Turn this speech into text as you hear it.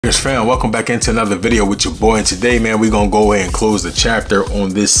Fam, welcome back into another video with your boy, and today, man, we're gonna go ahead and close the chapter on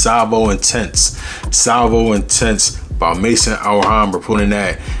this Salvo Intense by MAISON ALHAMBRA, putting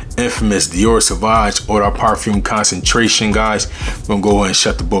that infamous Dior Sauvage Eau de Parfum concentration, guys. We're gonna go ahead and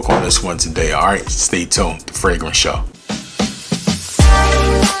shut the book on this one today. All right, stay tuned. The Fragrance Show.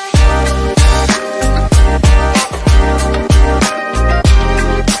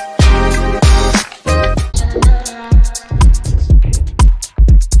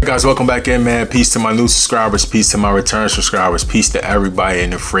 Guys, welcome back in, man. Peace to my new subscribers, peace to my return subscribers, peace to everybody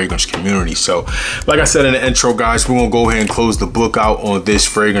in the fragrance community. So like I said in the intro, guys, we're gonna go ahead and close the book out on this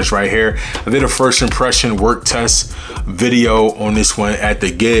fragrance right here. I did a first impression work test video on this one at the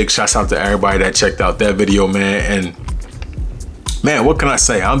gig. Shouts out to everybody that checked out that video, man. And man, what can I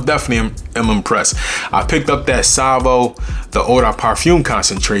say? I'm definitely am impressed. I picked up that Salvo, the Eau de Parfum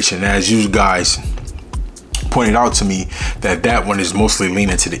concentration, as you guys pointed out to me that one is mostly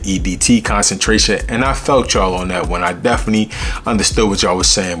leaning to the EDT concentration, and I felt y'all on that one. I definitely understood what y'all was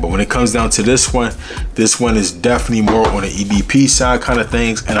saying, but when it comes down to this one is definitely more on the EDP side kind of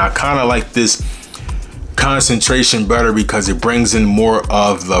things, and I kind of like this concentration better because it brings in more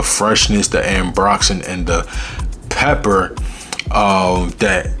of the freshness, the ambroxan and the pepper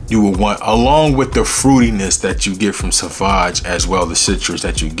that you would want, along with the fruitiness that you get from Sauvage, as well the citrus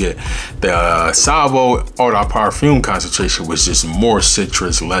that you get. The Salvo Eau de Parfum concentration was just more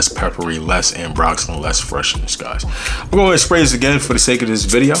citrus, less peppery, less ambroxan, less freshness, guys. I'm going to spray this again for the sake of this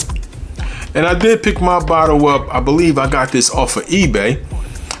video. And I did pick my bottle up. I believe I got this off of eBay,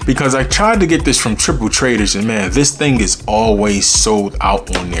 because I tried to get this from Triple Traders, and man, this thing is always sold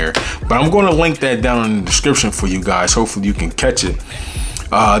out on there. But I'm going to link that down in the description for you guys. Hopefully you can catch it.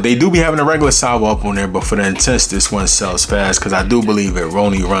 They do be having a regular Salvo up on there, but for the Intense, this one sells fast because I do believe it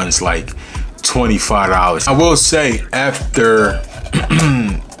only runs like $25. I will say, after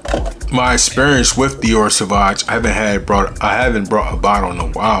my experience with Dior Sauvage, I haven't brought a bottle in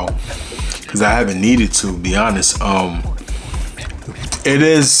a while because I haven't needed to be honest. It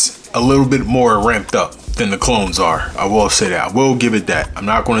is a little bit more ramped up than the clones are. I will say that. I will give it that. I'm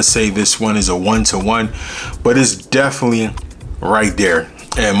not going to say this one is a 1-to-1, but it's definitely right there.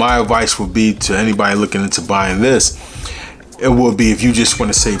 And my advice would be to anybody looking into buying this, it will be if you just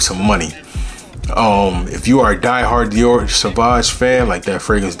want to save some money. If you are a diehard Dior Sauvage fan, like that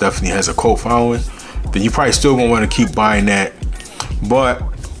fragrance definitely has a cult following, then you probably still gonna want to keep buying that. But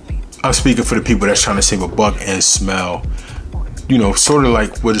I'm speaking for the people that's trying to save a buck and smell, you know, sort of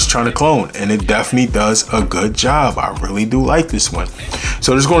like what it's trying to clone, and it definitely does a good job. I really do like this one.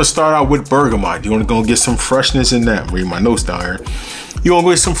 So it's going to start out with bergamot. You want to go get some freshness in that. Read my notes down here. You want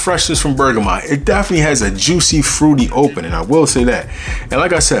to get some freshness from bergamot. It definitely has a juicy, fruity opening. I will say that. And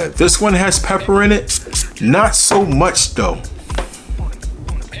like I said, this one has pepper in it. Not so much though.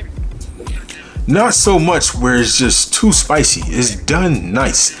 Not so much where it's just too spicy. It's done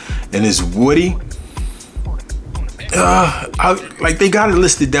nice and it's woody. Like they got it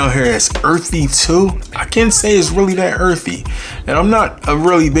listed down here as earthy too. I can't say it's really that earthy, and I'm not a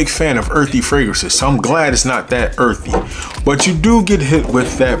really big fan of earthy fragrances, so I'm glad it's not that earthy. But you do get hit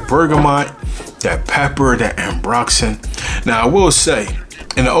with that bergamot, that pepper, that ambroxan. Now I will say,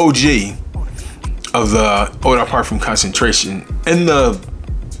 in the OG of the Eau de Parfum concentration, in the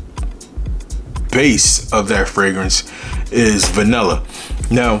base of that fragrance is vanilla.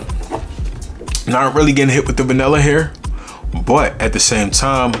 Now, not really getting hit with the vanilla here, but at the same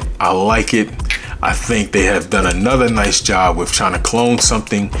time, I like it. I think they have done another nice job with trying to clone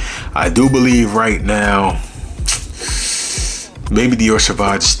something. I do believe right now, maybe Dior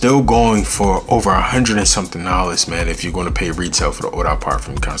Sauvage still going for over $100 and something, man, if you're going to pay retail for the Eau de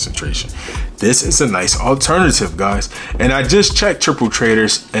Parfum concentration. This is a nice alternative, guys. And I just checked Triple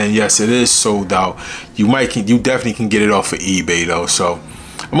Traders, and yes, it is sold out. You definitely can get it off of eBay though, so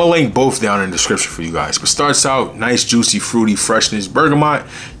I'm gonna link both down in the description for you guys. But starts out nice, juicy, fruity freshness. Bergamot,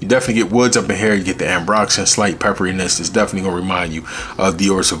 you definitely get woods up in here. You get the ambroxan, slight pepperiness. It's definitely gonna remind you of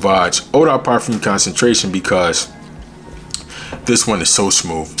Dior Sauvage Eau de Parfum concentration, because this one is so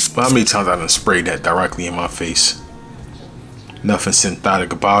smooth. But how many times I done sprayed that directly in my face? Nothing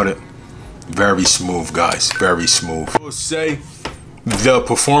synthetic about it. Very smooth, guys. Very smooth. I will say, the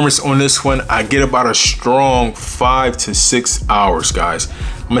performance on this one, I get about a strong 5 to 6 hours, guys.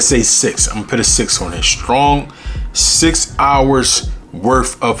 I'm gonna say 6. I'm gonna put a 6 on it. Strong 6 hours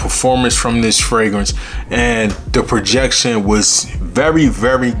worth of performance from this fragrance, and the projection was very,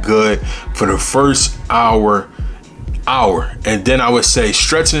 very good for the first hour, and then I would say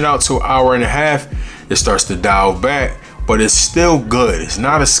stretching it out to an hour and a half, it starts to dial back. but it's still good. It's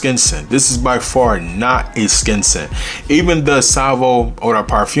not a skin scent. This is by far not a skin scent. Even the Salvo Eau de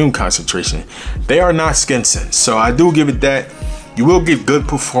Parfum concentration, they are not skin scents. So I do give it that. You will get good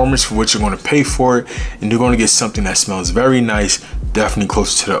performance for what you're going to pay for it, and you're going to get something that smells very nice, definitely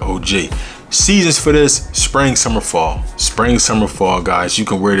closer to the OG. Seasons for this: spring, summer, fall. Spring, summer, fall, guys. You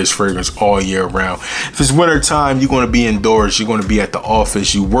can wear this fragrance all year round. If it's winter time, you're going to be indoors, you're going to be at the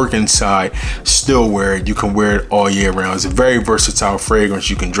office, you work inside, still wear it. You can wear it all year round. It's a very versatile fragrance.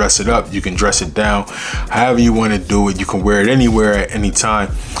 You can dress it up, you can dress it down, however you want to do it. You can wear it anywhere at any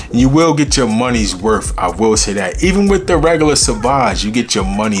time, and you will get your money's worth. I will say that. Even with the regular Sauvage, you get your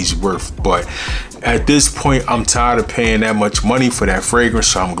money's worth. But at this point, I'm tired of paying that much money for that fragrance,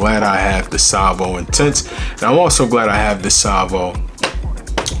 so I'm glad I have the Salvo Intense, and I'm also glad I have the Salvo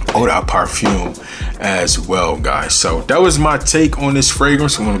Eau de Parfum as well, guys. So that was my take on this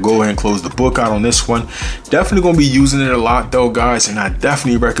fragrance. I'm gonna go ahead and close the book out on this one. Definitely gonna be using it a lot though, guys, and I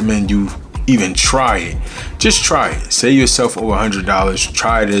definitely recommend you even try it. Just try it. Save yourself over $100.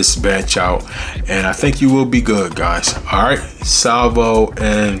 Try this batch out, and I think you will be good, guys. All right, Salvo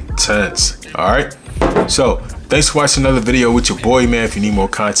Intense. All right, so thanks for watching another video with your boy, man. If you need more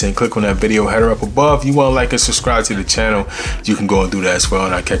content, click on that video header up above. If you want to like and subscribe to the channel, you can go and do that as well,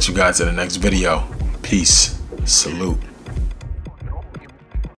 and I'll catch you guys in the next video. Peace. Salute.